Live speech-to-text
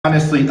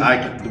Honestly,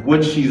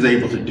 what she's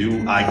able to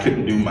do, I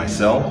couldn't do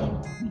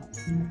myself.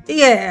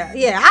 Yeah,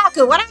 I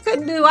could. What I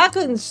couldn't do, I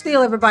couldn't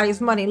steal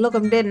everybody's money, look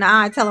them dead in the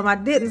eye, tell them I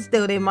didn't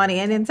steal their money,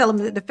 and then tell them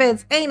that the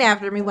feds ain't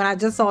after me when I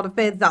just saw the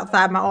feds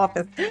outside my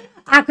office.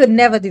 I could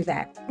never do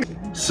that.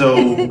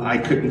 So I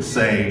couldn't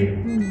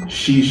say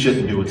she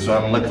shouldn't do it. So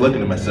I'm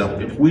looking at myself.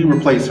 If we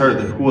replace her,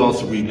 then who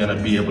else are we going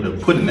to be able to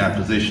put in that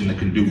position that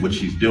can do what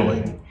she's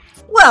doing?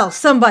 Well,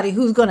 somebody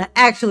who's going to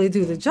actually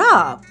do the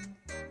job.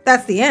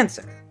 That's the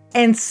answer.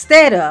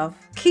 Instead of,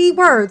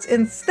 keywords,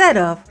 instead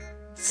of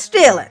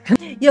stealing,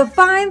 you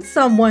find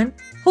someone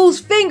whose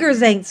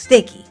fingers ain't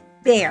sticky.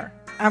 There.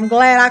 I'm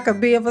glad I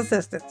could be of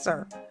assistance,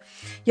 sir.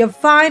 You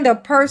find a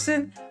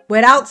person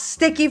without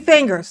sticky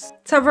fingers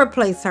to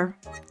replace her.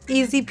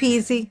 Easy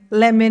peasy,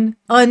 lemon,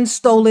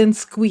 unstolen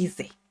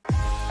squeezy.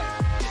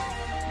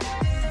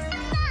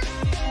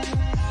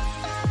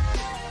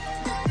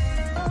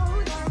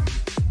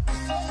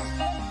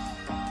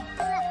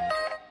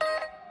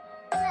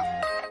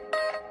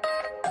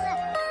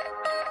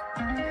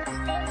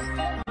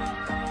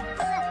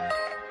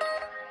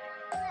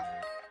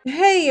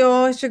 Hey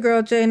y'all, it's your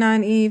girl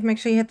J9 Eve. Make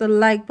sure you hit the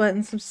like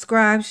button,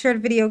 subscribe, share the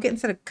video, get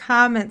into the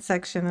comment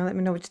section and let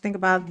me know what you think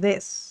about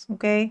this,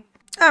 okay?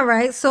 All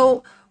right,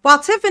 so while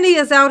Tiffany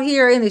is out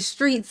here in the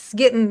streets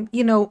getting,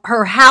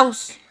 her whole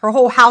house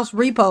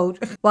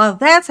repoed, while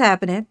that's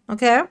happening,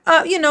 okay,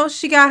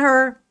 she got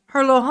her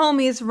little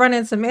homies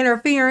running some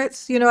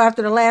interference,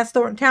 after the last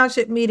Thornton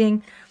Township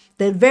meeting.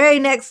 The very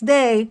next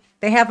day,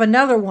 they have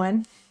another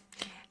one,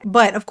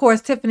 but of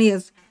course, Tiffany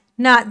is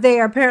not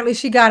there. Apparently,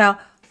 she got a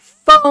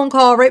phone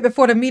call right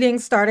before the meeting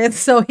started.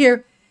 So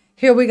here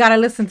we got to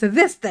listen to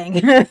this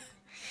thing.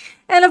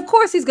 And of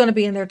course, he's going to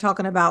be in there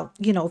talking about,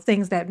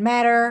 things that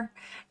matter,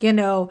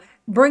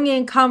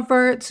 bringing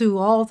comfort to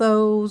all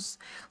those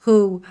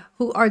who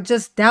are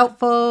just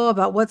doubtful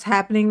about what's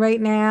happening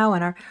right now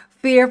and are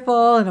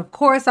fearful. And of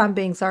course, I'm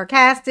being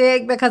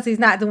sarcastic because he's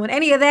not doing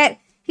any of that.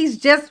 He's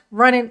just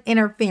running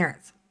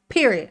interference,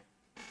 period.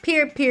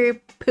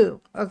 Period,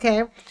 poo.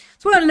 Okay.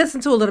 So we're going to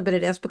listen to a little bit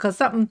of this because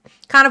something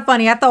kind of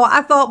funny I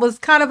thought was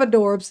kind of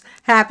adorbs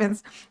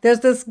happens.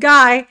 There's this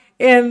guy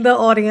in the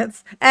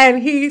audience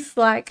and he's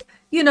like,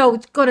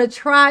 going to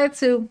try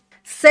to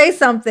say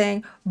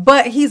something,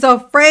 but he's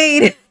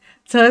afraid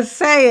to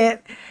say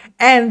it.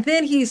 And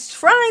then he's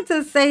trying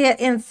to say it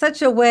in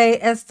such a way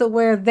as to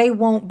where they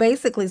won't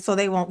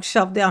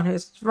shove down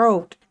his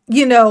throat,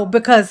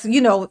 because,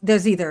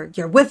 there's either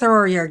you're with her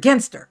or you're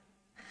against her.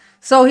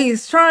 So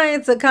he's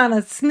trying to kind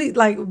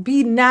of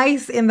be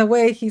nice in the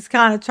way he's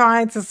kind of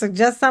trying to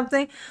suggest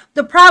something.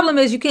 The problem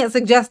is you can't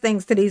suggest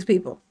things to these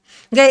people.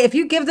 Okay, if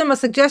you give them a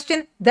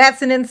suggestion,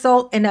 that's an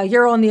insult, and now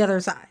you're on the other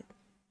side.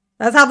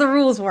 That's how the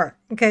rules work.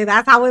 Okay,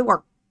 that's how it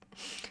works.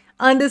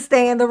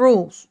 Understand the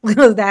rules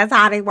because that's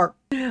how they work.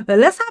 But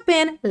let's hop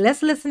in.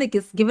 Let's listen to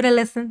this. Give it a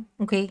listen.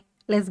 Okay,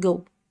 let's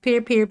go.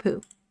 Peer,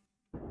 poo.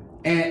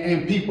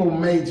 And people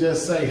may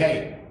just say,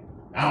 hey,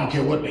 I don't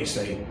care what they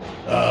say.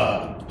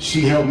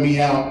 She helped me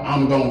out.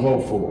 I'm going to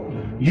vote for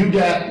her. You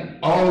got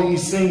all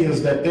these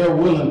seniors that they're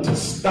willing to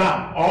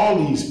stop all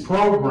these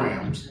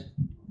programs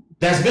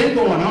that's been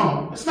going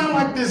on. It's not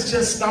like this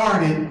just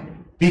started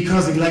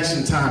because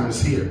election time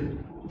is here.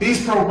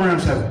 These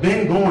programs have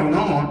been going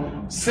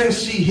on since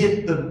she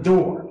hit the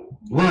door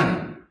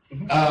running.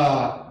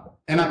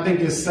 And I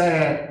think it's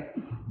sad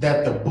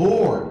that the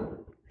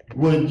board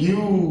would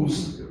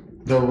use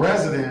the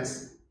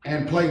residents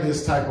and play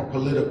this type of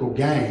political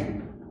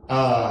game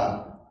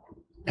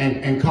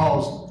and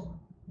cause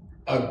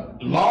a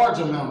large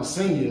amount of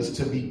seniors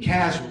to be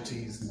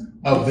casualties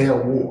of their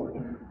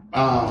war.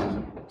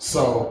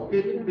 So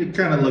it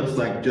kind of looks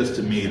like, just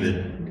to me,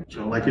 that,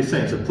 like you're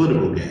saying, it's a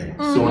political game.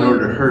 Mm-hmm. So in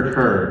order to hurt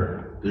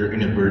her, they're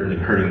inadvertently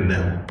hurting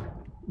them.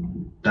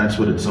 That's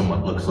what it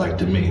somewhat looks like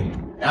to me.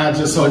 I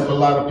just hope a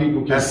lot of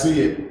people can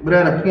see it. But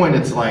at a point,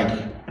 it's like,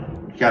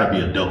 you gotta be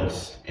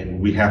adults, and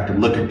we have to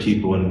look at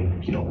people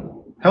and,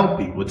 help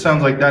people. It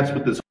sounds like that's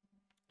what this.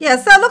 Yeah,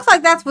 so it looks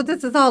like that's what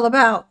this is all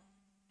about.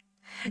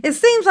 It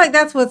seems like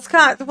that's what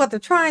they're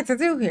trying to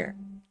do here.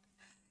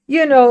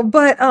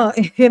 But I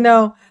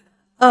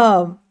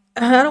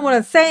don't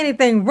want to say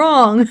anything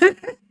wrong.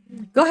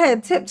 Go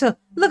ahead, tiptoe.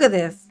 Look at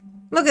this.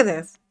 Look at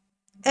this.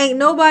 Ain't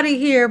nobody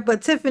here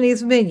but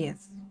Tiffany's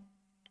minions.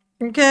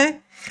 Okay?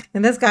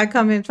 And this guy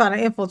come in trying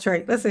to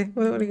infiltrate. Let's see.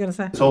 What are you going to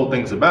say? This whole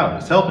thing's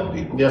about is helping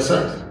people. Yes,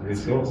 sir.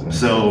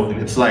 So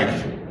it's like,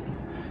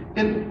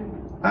 and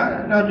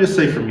I'll just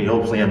say for me,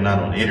 hopefully I'm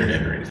not on the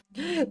internet or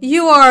anything.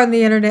 You are on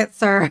the internet,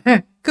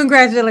 sir.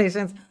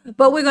 Congratulations.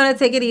 But we're going to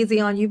take it easy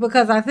on you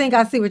because I think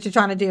I see what you're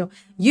trying to do.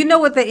 You know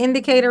what the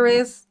indicator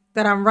is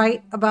that I'm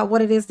right about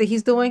what it is that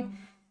he's doing?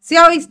 See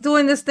how he's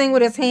doing this thing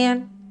with his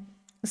hand?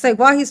 It's like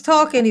while he's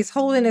talking, he's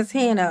holding his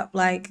hand up.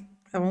 Like,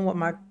 I don't want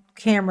my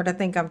camera to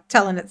think I'm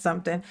telling it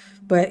something.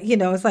 But,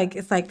 it's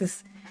like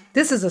this.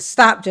 This is a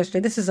stop gesture.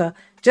 This is a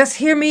just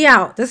hear me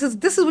out. This is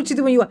what you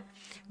do when you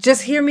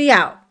just hear me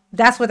out.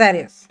 That's what that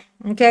is.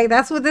 Okay,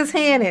 that's what this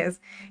hand is.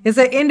 It's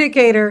an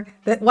indicator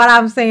that what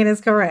I'm saying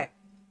is correct.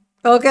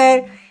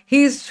 Okay,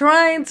 He's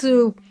trying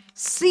to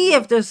see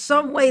if there's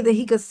some way that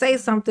he could say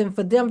something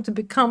for them to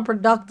become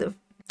productive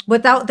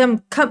without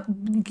them,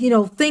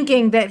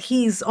 thinking that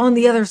he's on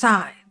the other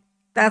side.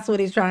 That's what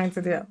he's trying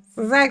to do.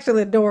 So it's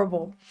actually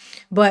adorable,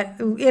 but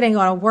it ain't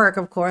gonna work,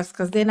 of course,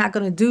 because they're not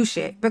gonna do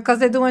shit because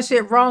they're doing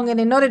shit wrong, and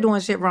they know they're doing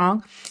shit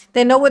wrong.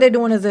 They know what they're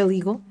doing is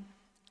illegal,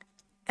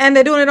 and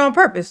they're doing it on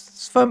purpose.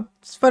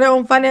 It's for their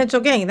own financial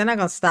gain. They're not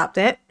gonna stop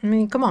that. I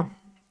mean, come on.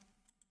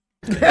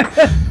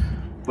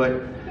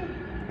 But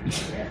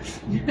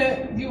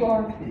You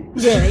are.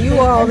 Yeah, you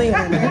all in.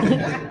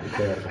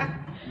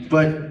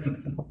 but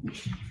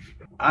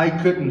I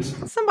couldn't.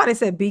 Somebody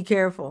said, "Be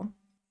careful."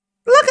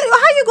 Look at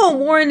how you gonna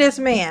warn this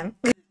man.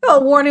 You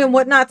gonna warn him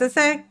what not to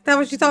say? That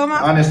what you talking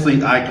about? Honestly,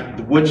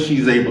 what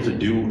she's able to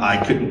do, I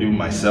couldn't do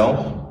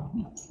myself.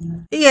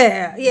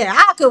 Yeah,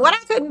 I could. What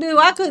I couldn't do,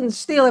 I couldn't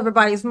steal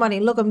everybody's money,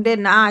 look them dead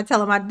in the eye, tell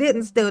them I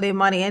didn't steal their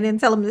money, and then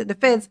tell them that the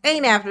feds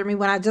ain't after me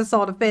when I just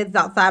saw the feds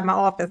outside my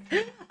office.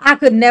 I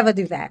could never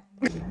do that.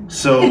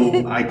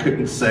 So I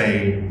couldn't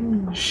say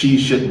she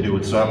shouldn't do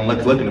it. So I'm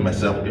looking at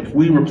myself. If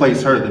we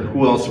replace her, then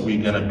who else are we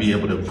going to be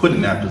able to put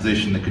in that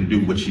position that can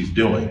do what she's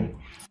doing?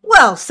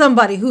 Well,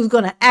 somebody who's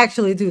going to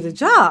actually do the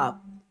job.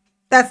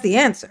 That's the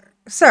answer,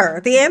 sir.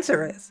 The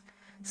answer is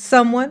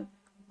someone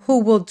who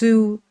will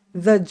do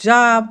the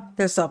job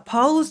they're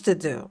supposed to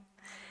do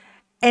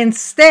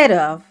instead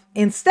of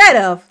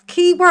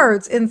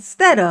keywords,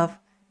 instead of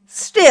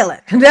stealing.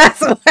 That's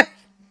what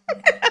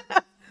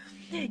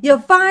you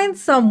find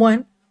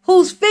someone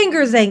whose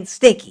fingers ain't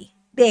sticky.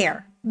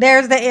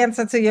 There's the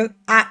answer to you.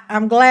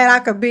 I'm glad I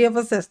could be of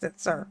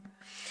assistance, sir.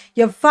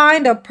 You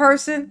find a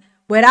person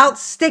without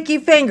sticky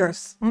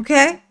fingers,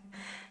 okay,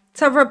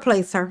 to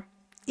replace her.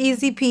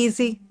 Easy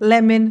peasy,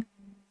 lemon,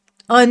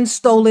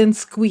 unstolen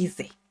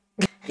squeezy.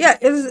 Yeah,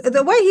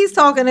 the way he's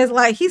talking is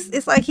like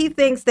it's like he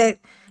thinks that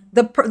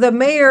the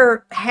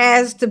mayor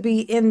has to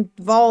be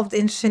involved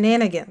in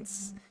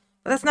shenanigans.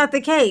 But that's not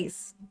the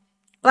case.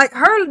 Like,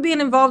 her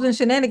being involved in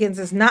shenanigans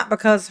is not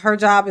because her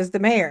job is the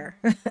mayor.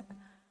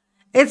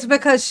 It's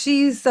because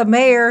she's a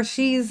mayor,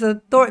 she's a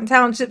Thornton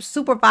Township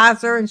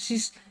supervisor, and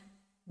she's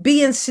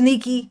being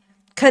sneaky,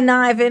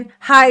 conniving,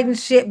 hiding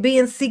shit,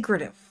 being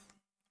secretive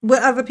with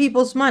other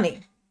people's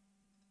money.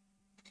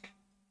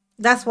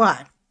 That's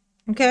why.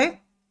 Okay?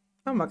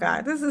 Oh my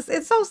God,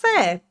 it's so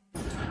sad.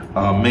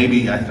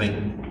 Maybe I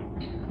think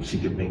she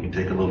could maybe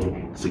take a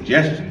little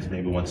suggestions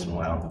maybe once in a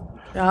while.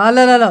 Oh,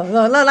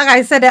 no. Like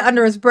I said that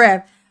under his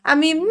breath. I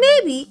mean,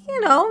 maybe,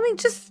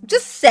 just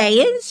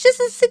saying. It's just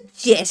a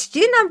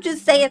suggestion. I'm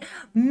just saying,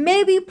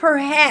 maybe,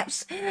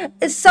 perhaps,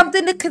 it's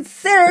something to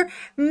consider.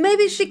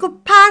 Maybe she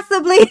could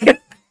possibly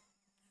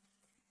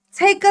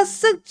take a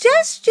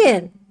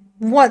suggestion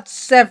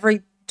once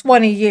every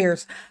 20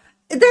 years.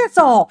 That's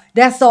all.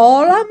 That's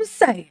all I'm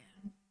saying.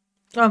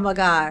 Oh my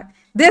God.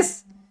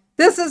 This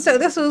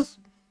is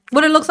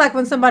what it looks like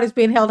when somebody's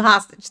being held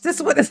hostage. This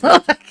is what it's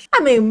like.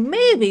 I mean,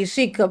 maybe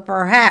she could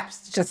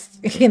perhaps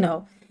just,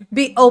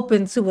 be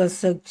open to a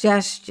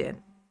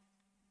suggestion.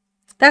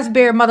 That's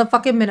bare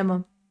motherfucking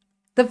minimum.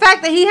 The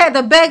fact that he had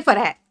to beg for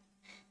that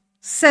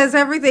says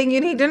everything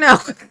you need to know.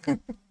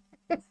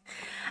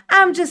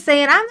 I'm just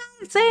saying, I'm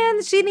not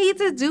saying she needs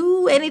to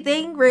do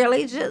anything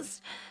really.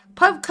 Just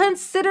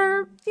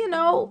consider,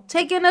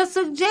 taking a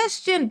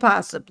suggestion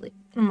possibly.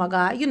 Oh my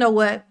God. You know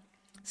what?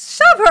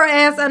 Shove her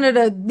ass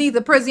underneath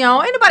the prison.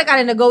 Ain't nobody got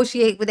to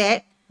negotiate with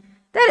that.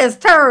 That is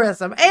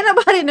terrorism. Ain't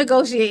nobody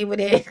negotiating with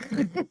it.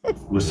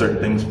 With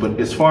certain things, but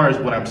as far as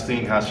what I'm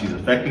seeing, how she's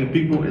affecting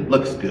people, it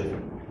looks good.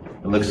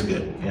 It looks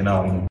good. And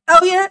oh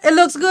yeah, it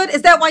looks good.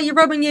 Is that why you're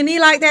rubbing your knee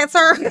like that,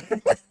 sir?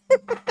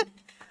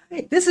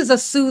 This is a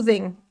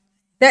soothing.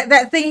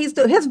 That thing he's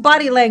doing. His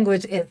body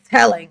language is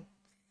telling.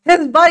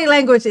 His body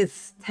language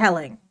is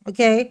telling.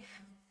 Okay.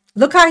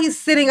 Look how he's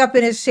sitting up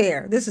in his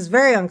chair. This is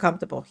very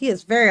uncomfortable. He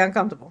is very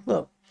uncomfortable.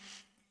 Look.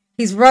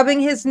 He's rubbing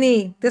his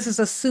knee. This is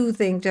a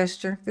soothing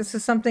gesture. This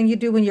is something you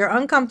do when you're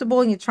uncomfortable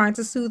and you're trying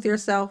to soothe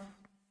yourself.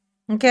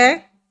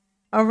 Okay?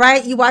 All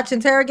right? You watch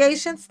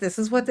interrogations? This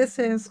is what this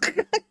is.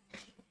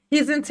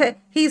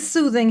 He's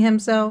soothing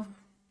himself.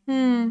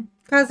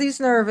 Because he's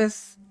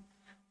nervous.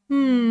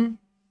 Oh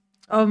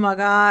my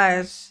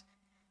gosh.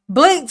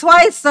 Blink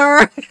twice,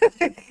 sir.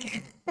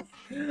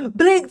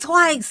 Blink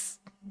twice.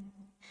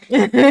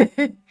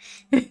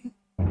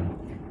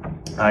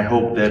 I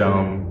hope that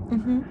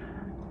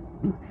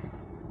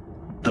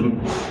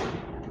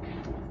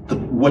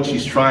what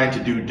she's trying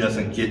to do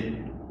doesn't get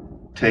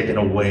taken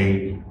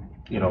away,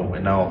 in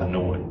all the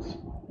noise.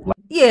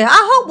 Yeah,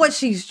 I hope what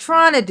she's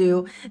trying to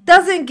do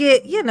doesn't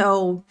get,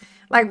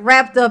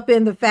 wrapped up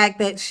in the fact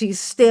that she's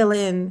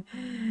stealing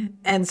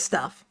and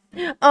stuff.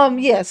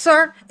 Yeah,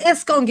 sir,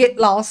 it's gonna get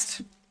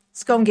lost.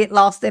 It's gonna get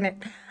lost in it.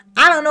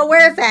 I don't know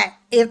where it's at.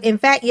 If in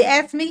fact you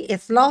ask me,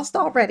 it's lost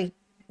already.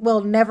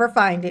 We'll never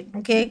find it.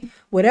 Okay,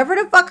 whatever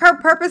the fuck her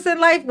purpose in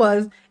life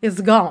was,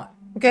 is gone.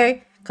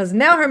 Okay. Because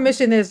now her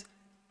mission is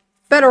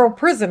federal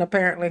prison,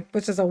 apparently,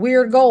 which is a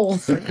weird goal.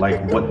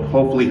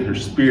 Hopefully her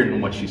spirit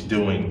and what she's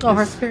doing. Oh,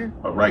 her spirit.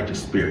 A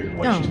righteous spirit in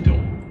what she's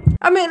doing.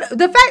 I mean,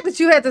 the fact that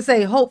you had to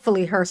say,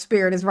 hopefully her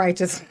spirit is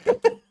righteous.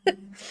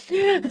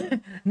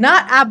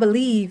 Not I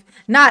believe,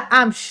 not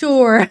I'm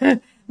sure,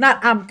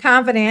 not I'm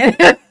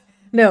confident.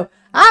 No,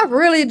 I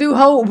really do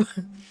hope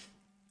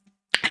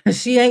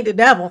she ain't the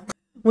devil.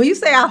 When you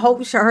say I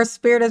hope her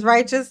spirit is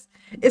righteous,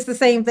 it's the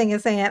same thing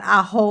as saying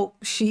I hope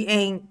she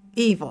ain't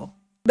evil.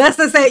 That's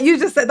the same. You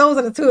just said those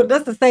are the two.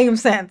 That's the same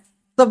sense.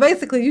 So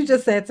basically, you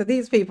just said to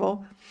these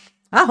people,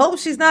 I hope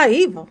she's not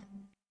evil.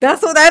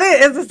 That's what that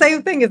is. It's the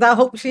same thing as I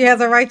hope she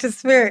has a righteous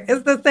spirit.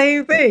 It's the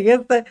same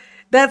thing.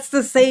 That's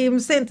the same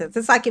sentence.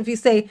 It's like if you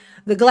say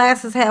the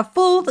glass is half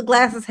full, the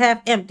glass is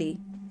half empty.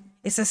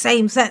 It's the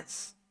same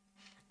sense.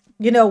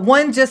 You know,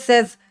 one just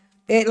says,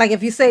 like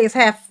if you say it's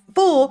half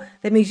full,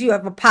 that means you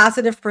have a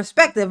positive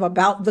perspective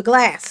about the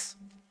glass,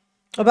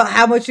 about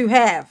how much you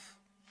have.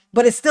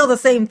 But it's still the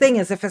same thing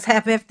as if it's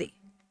half empty.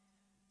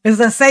 It's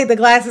the same, the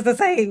glass is the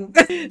same.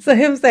 So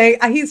him saying,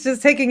 he's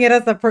just taking it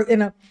as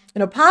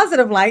in a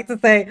positive light to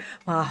say,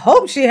 well, I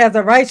hope she has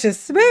a righteous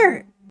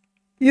spirit.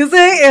 You see,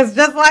 it's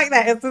just like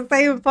that. It's the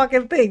same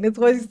fucking thing. That's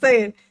what he's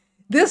saying.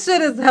 This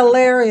shit is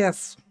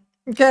hilarious.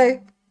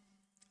 Okay.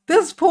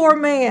 This poor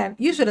man,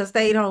 you should have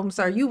stayed home,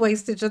 sir. You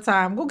wasted your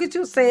time. Go get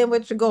you a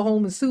sandwich and go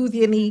home and soothe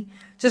your knee.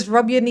 Just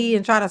rub your knee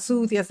and try to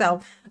soothe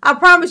yourself. I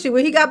promise you,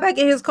 when he got back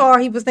in his car,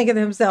 he was thinking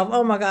to himself,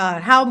 oh my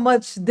God, how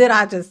much did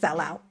I just sell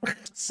out?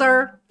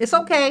 Sir, it's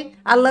okay.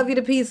 I love you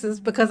to pieces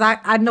because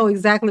I know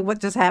exactly what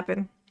just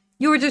happened.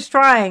 You were just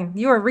trying.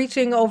 You were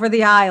reaching over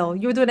the aisle.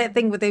 You were doing that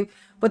thing what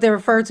they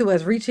refer to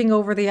as reaching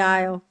over the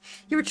aisle.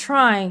 You were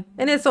trying,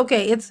 and it's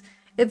okay.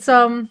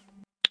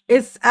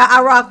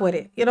 I rock with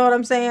it. You know what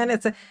I'm saying?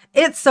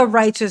 It's a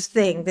righteous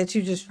thing that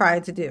you just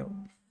tried to do,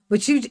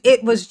 but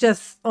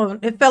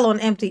it fell on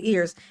empty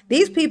ears.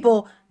 These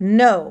people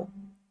know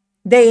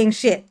they ain't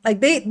shit. Like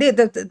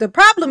the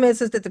problem is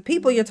that the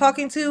people you're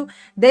talking to,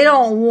 they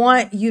don't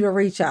want you to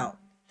reach out.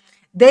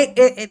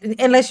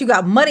 Unless you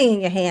got money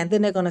in your hand,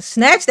 then they're going to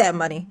snatch that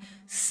money,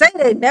 say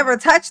they never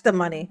touched the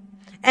money,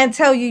 and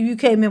tell you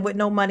came in with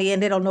no money,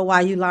 and they don't know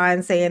why you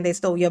lying saying they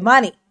stole your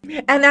money.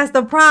 And that's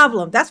the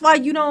problem. That's why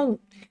you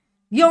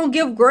don't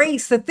give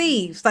grace to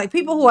thieves. Like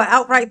people who are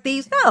outright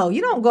thieves. No,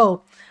 you don't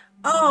go,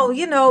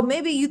 oh,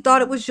 maybe you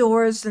thought it was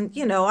yours, and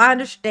I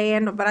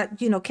understand, but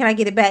can I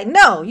get it back?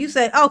 No, you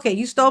say, okay,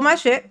 you stole my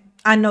shit.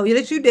 I know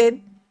that you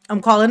did.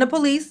 I'm calling the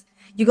police.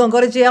 You're going to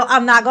go to jail.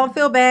 I'm not going to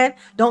feel bad.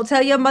 Don't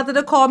tell your mother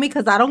to call me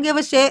because I don't give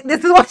a shit.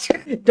 This is what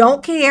you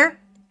don't care.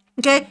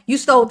 Okay. You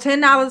stole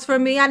 $10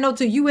 from me. I know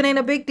to you it ain't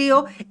a big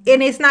deal.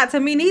 And it's not to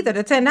me neither.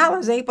 The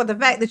 $10 ain't. But the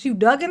fact that you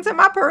dug into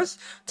my purse,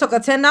 took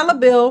a $10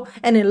 bill,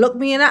 and then looked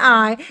me in the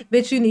eye,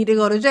 bitch, you need to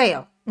go to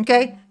jail.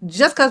 Okay.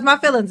 Just because my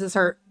feelings is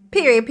hurt.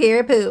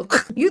 Period, poo.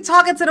 You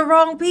talking to the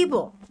wrong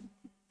people.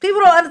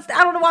 People don't understand.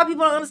 I don't know why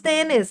people don't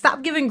understand this.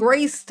 Stop giving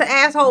grace to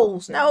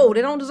assholes. No,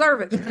 they don't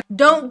deserve it.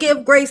 Don't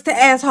give grace to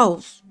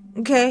assholes.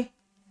 Okay.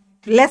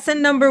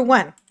 Lesson number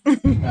 1.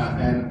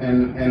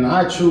 And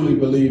I truly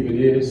believe it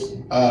is.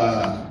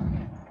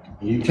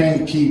 You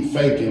can't keep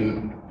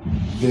faking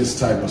this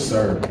type of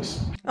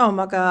service. Oh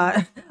my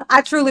God.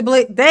 I truly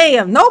believe.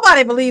 Damn,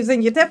 nobody believes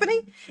in you,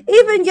 Tiffany.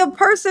 Even your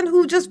person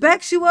who just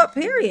backs you up,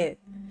 period.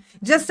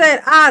 Just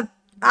said, I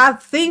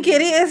think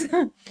it is.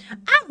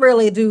 I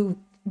really do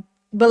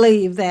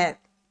believe that,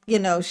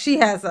 she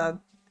has a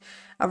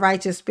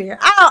righteous spirit.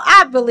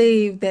 I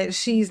believe that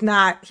she's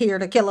not here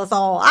to kill us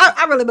all.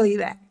 I really believe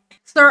that.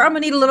 Sir, I'm gonna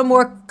need a little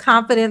more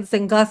confidence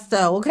and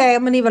gusto. Okay,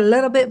 I'm gonna need a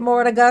little bit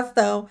more of the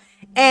gusto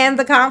and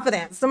the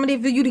confidence. I'm gonna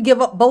need for you to give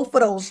up both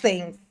of those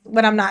things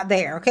when I'm not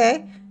there.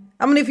 Okay,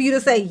 I'm gonna need for you to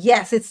say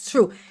yes, it's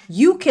true.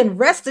 You can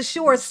rest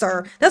assured,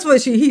 sir. That's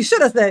what he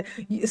should have said.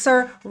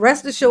 Sir,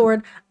 rest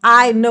assured,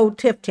 I know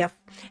Tiff.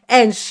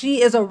 And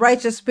she is a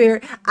righteous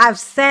spirit. I've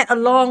sat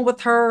along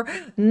with her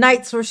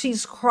nights where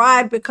she's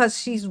cried because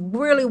she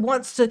really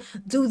wants to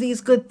do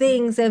these good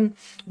things. And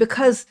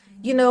because,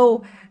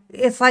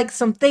 it's like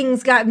some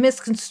things got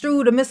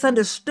misconstrued or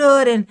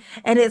misunderstood. And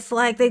it's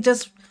like they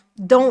just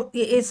don't,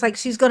 it's like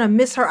she's going to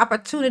miss her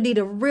opportunity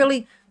to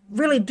really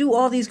do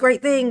all these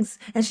great things.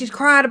 And she's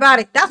cried about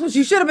it. That's what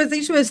you should have been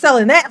saying. You should have been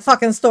selling that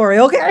fucking story.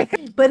 Okay.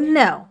 But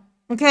no.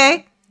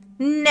 Okay.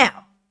 No.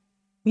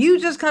 You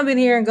just come in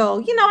here and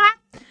go,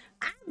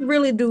 I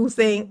really do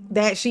think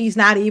that she's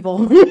not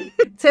evil.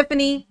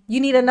 Tiffany, you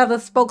need another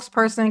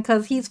spokesperson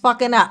because he's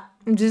fucking up.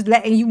 I'm just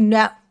letting you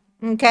know.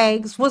 Okay?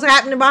 It's what's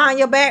happening behind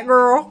your back,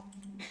 girl.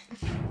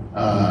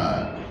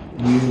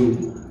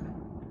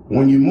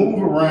 When you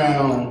move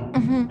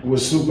around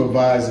with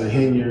Supervisor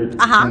Henyard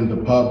in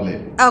the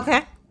public,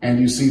 okay, and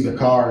you see the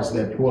cars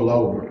that pull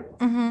over,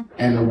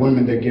 and the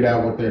women that get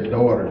out with their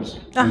daughters,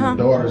 and the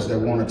daughters that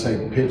want to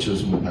take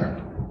pictures with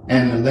her,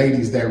 and the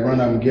ladies that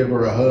run up and give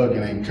her a hug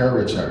and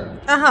encourage her.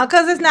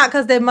 Because it's not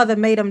because their mother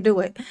made them do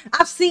it.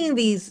 I've seen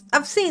these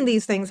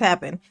things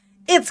happen.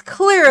 It's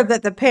clear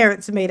that the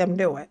parents made them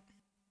do it.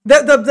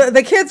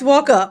 The kids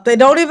walk up. They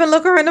don't even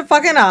look her in the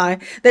fucking eye.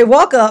 They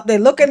walk up. They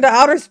look into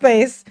outer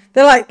space.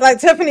 They're like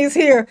Tiffany's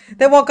here.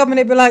 They walk up and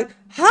they be like,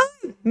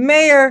 "Hi,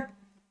 Mayor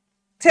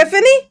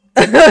Tiffany."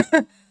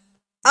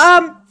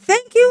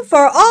 Thank you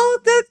for all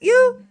that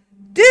you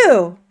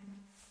do.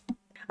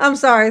 I'm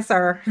sorry,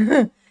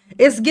 sir.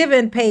 It's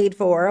given paid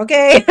for,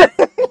 okay?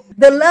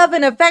 The love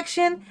and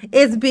affection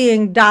is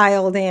being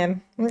dialed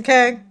in,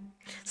 okay?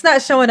 It's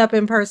not showing up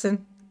in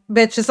person.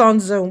 Bitch, it's on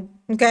Zoom,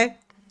 okay?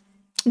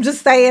 I'm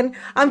just saying.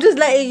 I'm just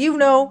letting you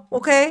know,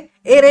 okay?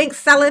 It ain't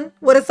selling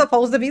what it's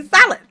supposed to be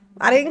selling.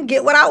 I didn't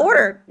get what I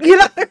ordered, you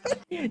know?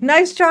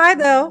 Nice try,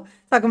 though.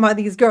 Talking about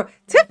these girls.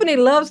 Tiffany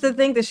loves to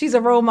think that she's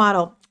a role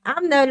model.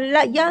 I'm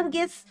the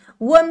youngest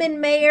woman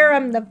mayor.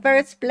 I'm the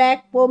first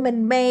black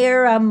woman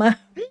mayor.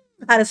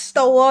 I just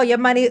stole all your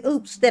money.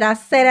 Oops, did I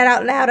say that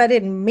out loud? I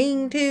didn't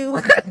mean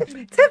to.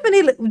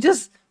 Tiffany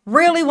just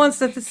really wants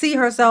to see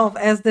herself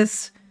as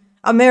this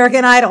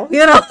American Idol,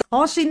 you know?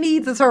 All she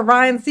needs is her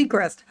Ryan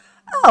Seacrest.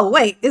 Oh,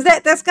 wait, is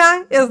that this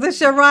guy? Is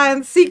this your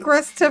Ryan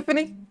Seacrest,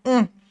 Tiffany?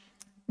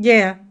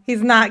 Yeah,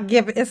 he's not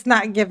given. It's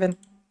not given.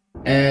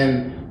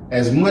 And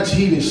as much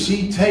heat as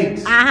she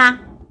takes, I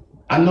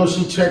know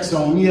she checks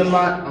on me a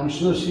lot. I'm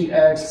sure she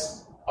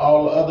asks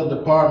all the other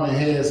department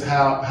heads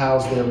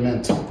how's their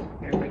mental.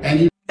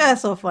 And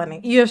that's so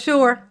funny. You're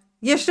sure?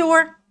 You're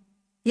sure?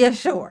 You're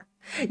sure?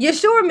 You're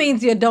sure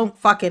means you don't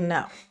fucking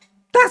know.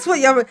 That's what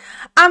you're.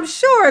 I'm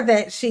sure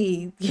that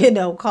she,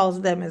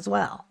 calls them as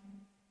well.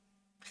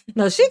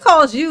 No, she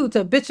calls you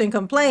to bitch and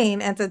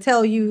complain and to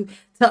tell you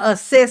to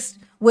assist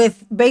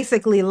with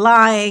basically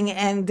lying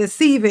and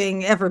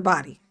deceiving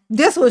everybody.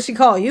 This is what she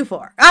called you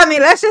for. I mean,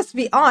 let's just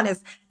be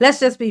honest. Let's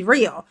just be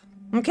real.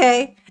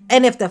 Okay?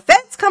 And if the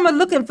feds come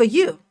looking for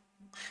you,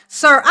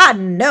 sir, I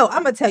know,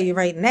 I'm going to tell you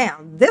right now,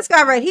 this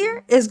guy right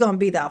here is going to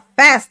be the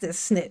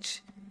fastest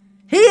snitch.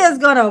 He is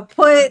going to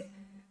put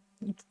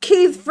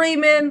Keith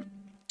Freeman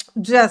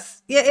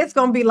it's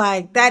going to be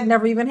like, that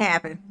never even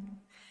happened.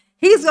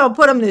 He's going to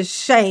put him to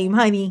shame,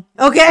 honey.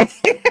 Okay?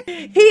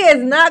 He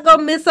is not going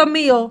to miss a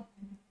meal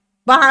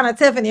behind a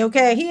Tiffany.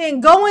 Okay? He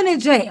ain't going to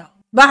jail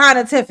behind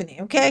a Tiffany.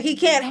 Okay? He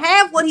can't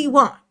have what he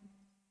want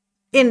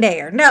in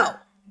there. No.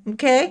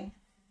 Okay?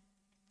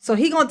 So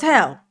he going to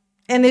tell.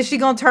 And then she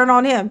going to turn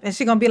on him. And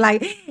she going to be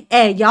like,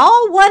 and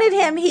y'all wanted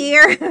him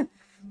here.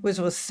 Which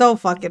was so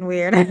fucking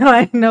weird.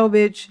 Like, no,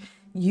 bitch.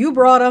 You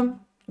brought him.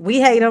 We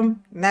hate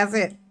him. And that's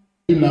it.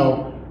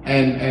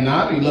 And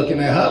I'll be looking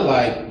at her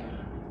like,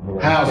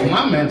 how's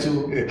my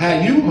mental? How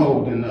you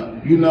holding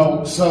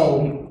up? So.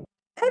 And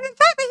the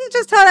fact that he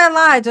just tell that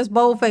lie, just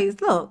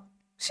bold-faced. Look,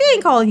 she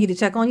ain't calling you to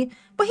check on you.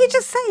 But he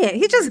just say it.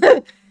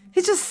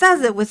 He just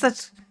says it with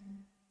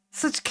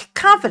such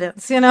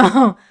confidence,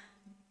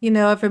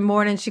 every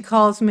morning she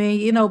calls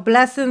me,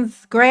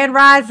 blessings, grand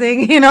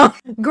rising,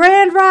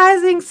 grand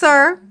rising,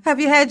 sir. Have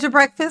you had your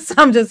breakfast?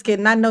 I'm just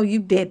kidding. I know you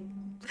did.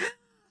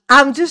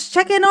 I'm just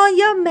checking on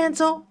your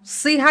mental.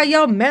 See how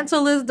your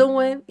mental is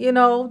doing.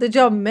 Did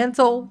your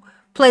mental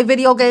play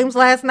video games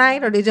last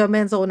night or did your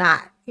mental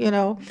not?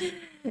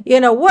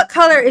 What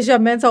color is your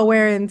mental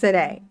wearing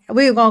today?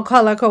 We're going to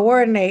color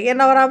coordinate. You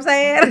know what I'm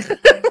saying?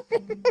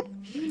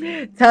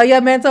 Tell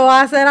your mental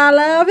I said I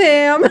love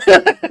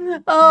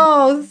him.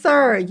 Oh,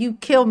 sir, you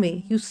kill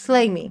me. You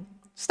slay me.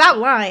 Stop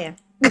lying.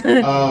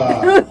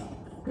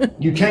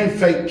 You can't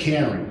fake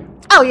caring.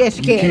 Oh, yes,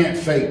 you can. You can't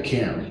fake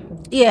caring.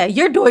 Yeah,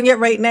 you're doing it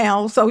right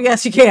now. So,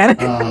 yes, you can.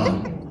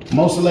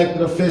 Most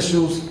elected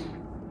officials,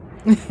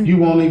 you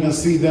won't even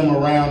see them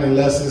around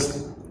unless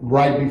it's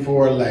right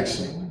before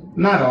election.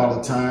 Not all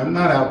the time.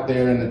 Not out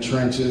there in the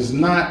trenches.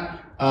 Not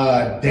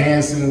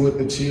dancing with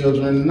the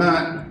children.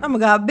 Not. Oh my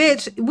God,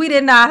 bitch! They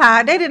did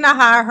not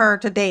hire her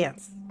to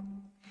dance.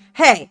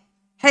 Hey,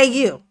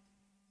 you!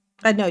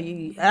 I know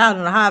you. I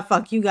don't know how the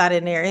fuck you got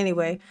in there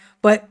anyway.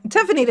 But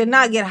Tiffany did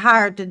not get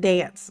hired to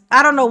dance.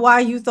 I don't know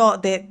why you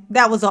thought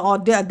that was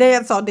a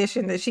dance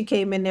audition that she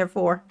came in there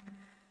for.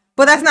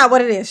 But that's not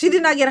what it is. She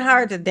did not get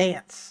hired to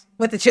dance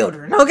with the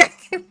children. Okay.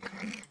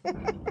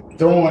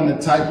 Throwing the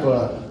type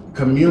of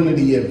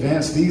community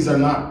events. These are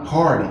not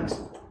parties.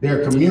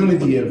 They're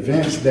community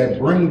events that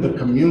bring the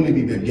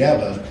community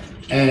together.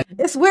 And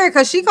it's weird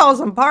because she calls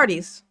them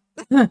parties.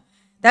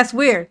 That's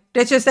weird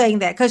that you're saying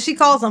that because she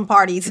calls them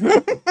parties.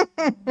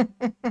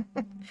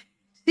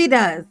 She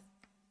does.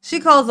 She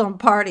calls them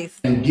parties.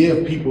 And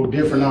give people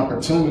different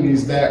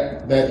opportunities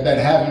that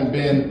haven't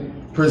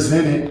been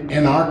presented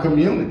in our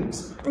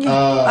communities.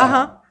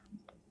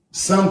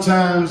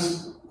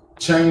 Sometimes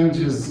change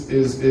is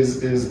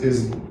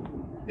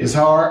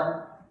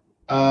hard,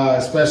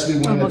 especially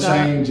when the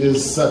change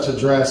is such a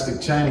drastic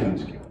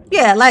change.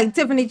 Yeah, like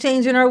Tiffany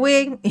changing her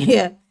wig.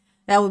 Yeah,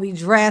 that would be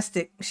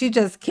drastic. She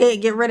just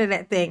can't get rid of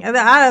that thing.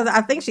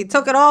 I think she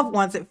took it off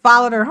once. It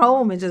followed her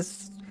home and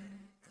just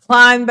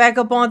climbed back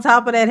up on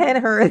top of that head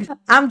of hers.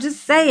 I'm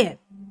just saying,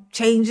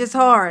 change is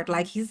hard.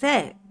 Like he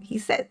said. He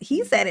said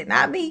it,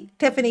 not me.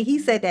 Tiffany, he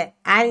said that.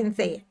 I didn't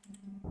say it.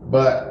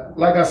 But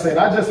like I said,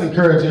 I just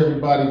encourage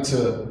everybody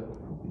to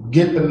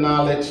get the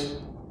knowledge,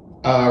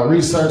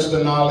 research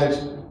the knowledge.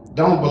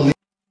 Don't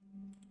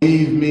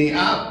believe me.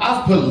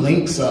 I've put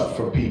links up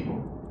for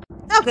people.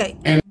 Okay.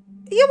 And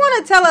you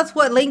want to tell us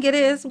what link it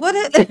is?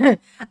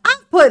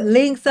 I've put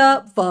links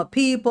up for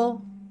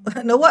people.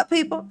 Know what,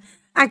 people?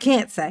 I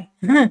can't say.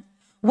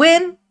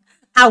 When?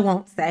 I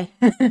won't say.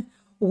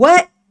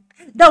 What?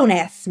 Don't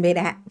ask me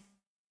that.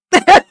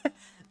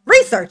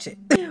 Research it.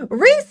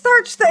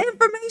 Research the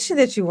information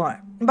that you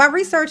want. By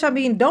research, I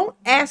mean don't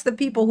ask the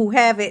people who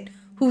have it,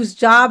 whose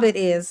job it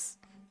is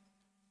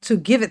to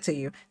give it to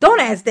you. Don't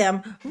ask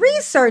them.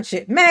 Research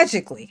it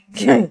magically.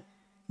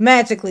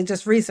 Magically,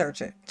 just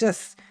research it.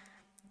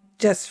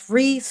 Just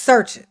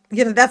research it.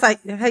 You know, that's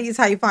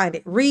how you find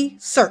it.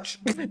 Research.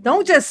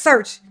 Don't just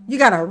search. You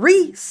gotta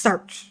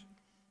research.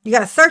 You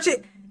gotta search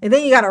it, and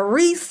then you gotta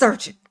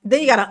research it.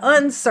 Then you gotta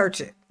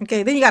unsearch it.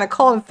 Okay, then you gotta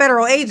call the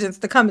federal agents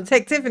to come and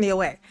take Tiffany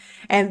away.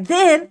 And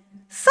then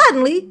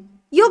suddenly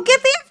you'll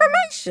get the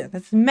information.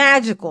 It's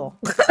magical.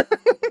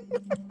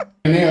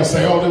 And they'll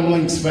say, oh, them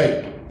links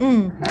fake.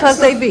 Because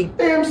they be.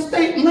 Damn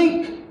state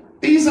link.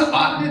 These are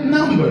odd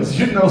numbers,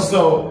 you know,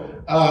 so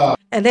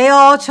and they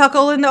all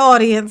chuckle in the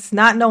audience,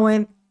 not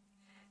knowing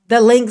the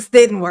links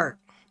didn't work.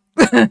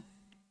 The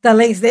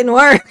links didn't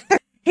work.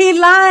 He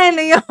lying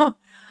to y'all.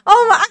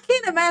 Oh my, I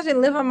can't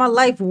imagine living my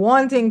life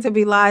wanting to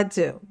be lied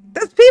to.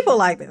 There's people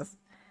like this.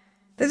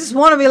 They just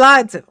want to be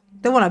lied to.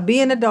 They want to be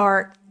in the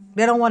dark.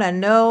 They don't want to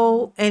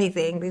know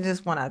anything. They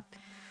just want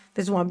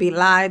to be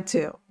lied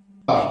to.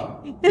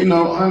 You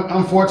know,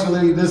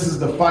 unfortunately, this is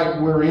the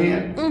fight we're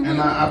in,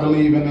 and I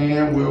believe in the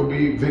end we'll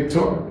be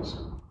victorious.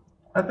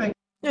 I think.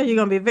 Yeah, you're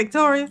gonna be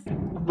victorious.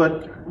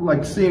 But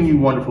like seeing you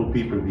wonderful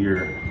people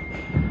here,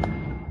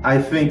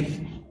 I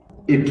think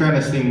it kind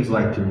of seems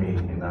like to me,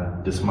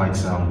 and this might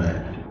sound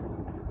bad,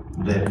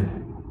 that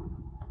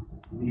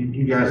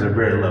you guys are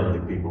very lovely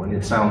people, and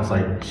it sounds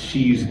like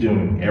she's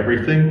doing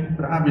everything,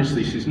 but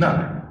obviously she's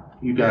not.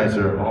 You guys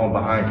are all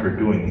behind her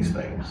doing these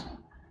things.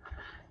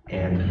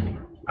 And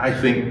I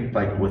think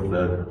like with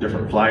the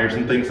different flyers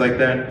and things like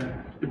that,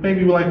 it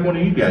maybe like one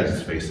of you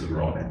guys' faces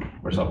were on it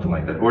or something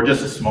like that, or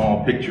just a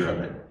small picture of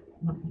it.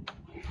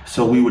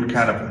 So we would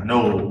kind of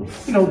know,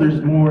 you know,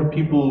 there's more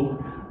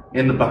people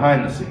in the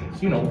behind the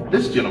scenes. You know,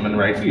 this gentleman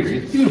right here,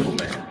 he's a beautiful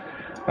man.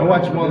 I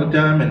watch him all the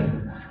time,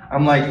 and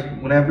I'm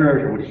like,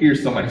 whenever I would hear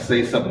somebody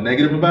say something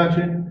negative about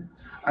you,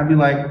 I'd be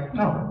like,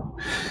 no.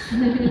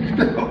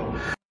 No.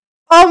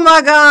 Oh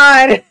my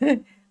God.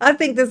 I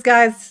think this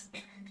guy's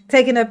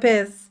taking a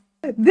piss.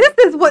 This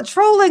is what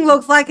trolling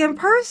looks like in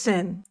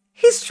person.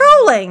 He's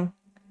trolling.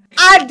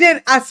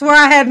 I swear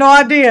I had no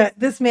idea.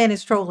 This man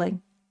is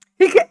trolling.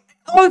 He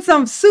on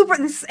some super,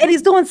 and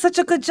he's doing such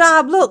a good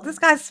job. Look, this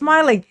guy's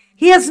smiling.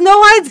 He has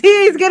no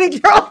idea he's getting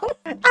trolled.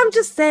 I'm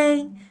just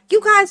saying,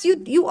 you guys,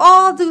 you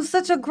all do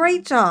such a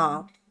great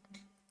job.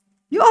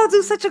 You all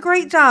do such a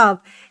great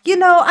job. You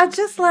know, I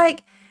just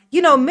like,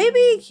 you know,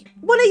 maybe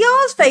one of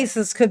y'all's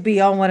faces could be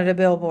on one of the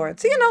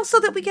billboards, you know, so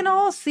that we can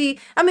all see.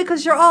 I mean,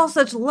 because you're all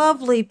such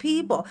lovely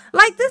people.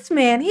 Like this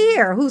man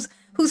here who's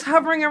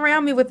hovering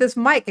around me with this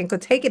mic and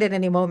could take it at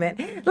any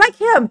moment. Like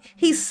him,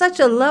 he's such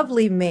a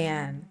lovely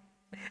man.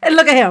 And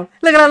look at him.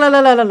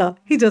 Look.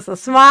 He just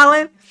is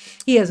smiling.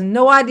 He has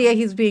no idea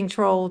he's being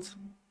trolled.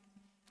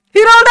 He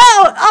don't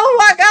know. Oh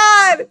my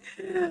God.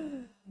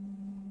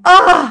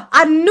 Oh,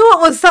 I knew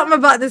it was something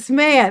about this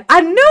man.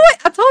 I knew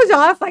it. I told y'all.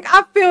 I was like,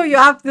 I feel you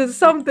after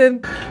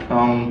something.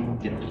 Yeah,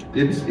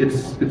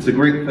 it's a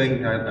great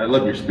thing. I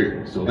love your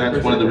spirit. So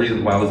that's one of the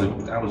reasons why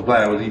I was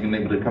glad I was even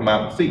able to come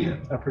out and see you.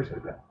 I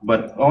appreciate that.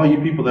 But all you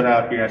people that are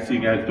out here, I see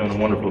you guys doing a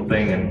wonderful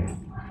thing. And,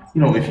 you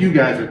know, if you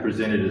guys are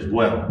presented as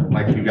well,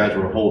 like you guys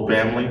were a whole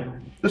family,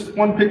 just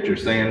one picture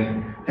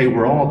saying, hey,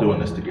 we're all doing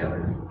this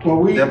together.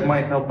 Well, that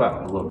might help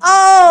out a little.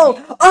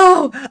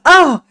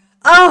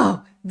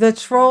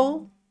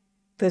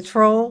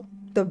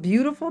 The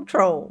beautiful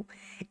troll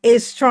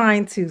is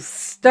trying to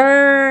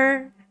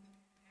stir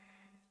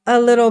a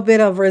little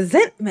bit of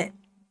resentment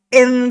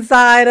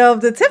inside of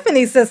the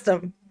Tiffany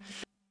system.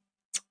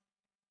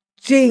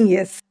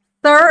 Genius.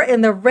 Sir in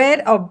the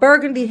red or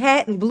burgundy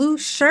hat and blue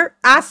shirt,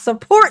 I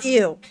support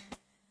you.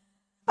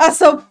 I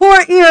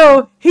support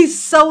you. He's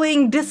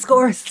sowing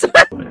discourse.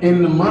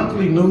 in the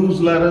monthly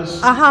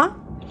newsletters,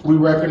 we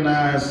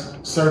recognize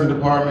certain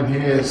department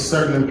heads,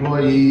 certain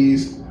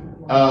employees.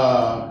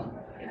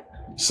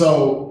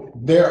 So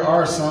there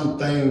are some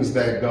things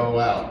that go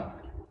out.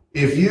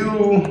 If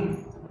you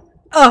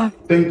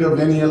think of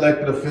any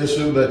elected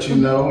official that you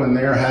know and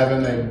they're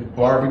having a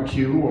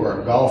barbecue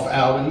or a golf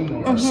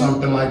outing or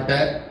something like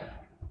that,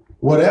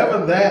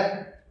 whoever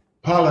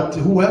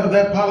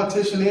that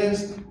politician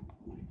is,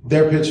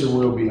 their picture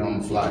will be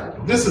on the flyer.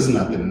 This is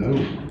nothing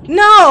new.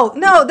 No,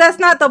 that's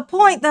not the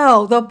point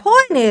though. The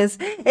point is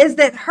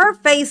that her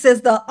face is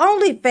the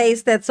only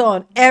face that's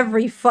on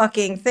every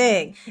fucking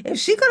thing. If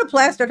she could have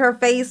plastered her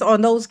face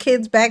on those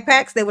kids'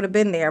 backpacks, they would have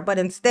been there. But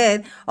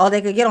instead, all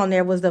they could get on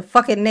there was the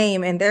fucking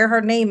name, and there her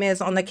name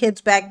is on the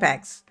kids'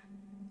 backpacks.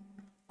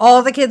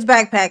 All the kids'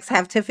 backpacks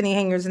have Tiffany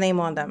Henyard's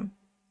name on them.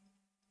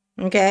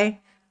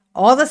 Okay?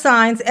 All the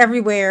signs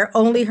everywhere,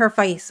 only her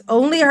face.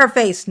 Only her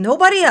face.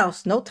 Nobody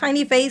else. No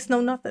tiny face,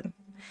 no nothing.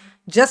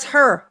 Just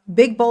her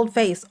big bold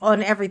face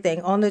on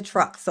everything, on the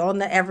trucks, on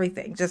the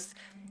everything, just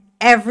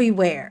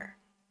everywhere.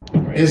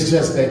 It's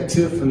just that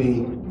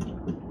Tiffany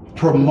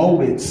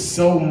promoted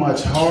so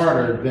much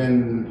harder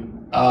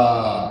than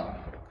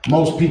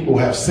most people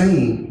have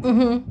seen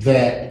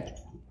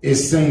that it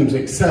seems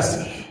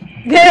excessive.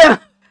 Yeah,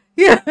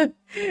 yeah,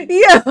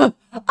 yeah.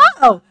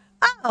 Oh,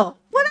 oh.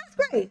 Well, that's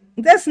great.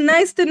 That's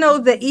nice to know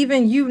that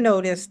even you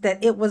noticed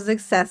that it was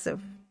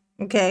excessive.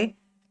 Okay,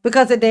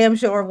 because it damn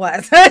sure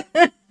was.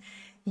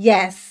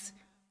 Yes,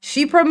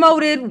 she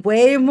promoted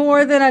way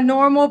more than a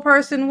normal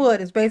person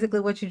would. Is basically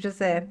what you just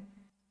said.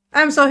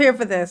 I'm so here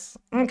for this.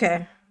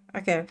 Okay,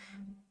 okay.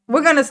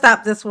 We're gonna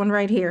stop this one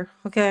right here.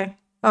 Okay,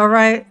 all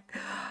right.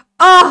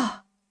 Oh,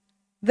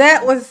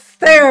 that was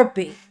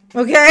therapy.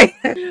 Okay.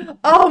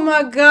 Oh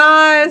my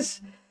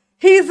gosh.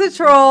 He's a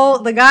troll.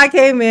 The guy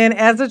came in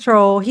as a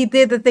troll. He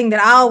did the thing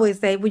that I always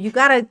say, well, you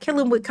got to kill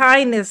him with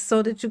kindness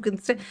so that you can,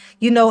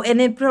 you know,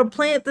 and then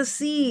plant the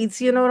seeds.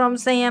 You know what I'm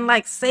saying?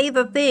 Like, say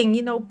the thing,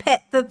 you know,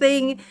 pet the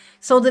thing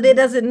so that it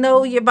doesn't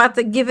know you're about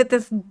to give it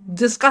this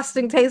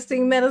disgusting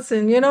tasting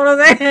medicine. You know what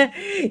I'm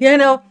saying? You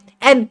know,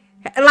 and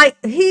like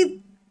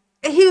he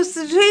was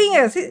a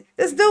genius.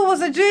 This dude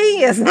was a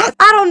genius.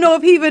 I don't know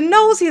if he even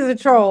knows he's a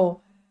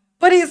troll,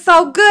 but he's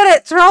so good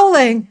at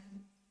trolling.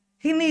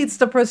 He needs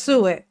to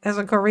pursue it as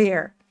a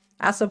career.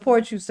 I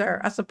support you,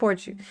 sir. I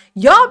support you.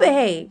 Y'all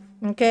behave,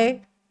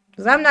 okay?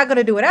 Because I'm not going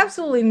to do it.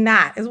 Absolutely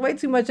not. It's way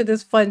too much of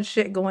this fun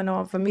shit going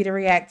on for me to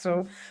react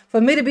to.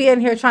 For me to be in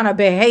here trying to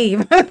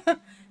behave.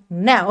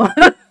 No.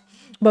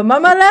 But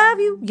mama love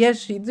you. Yes,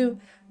 she do.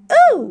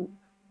 Ooh.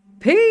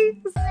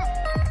 Peace.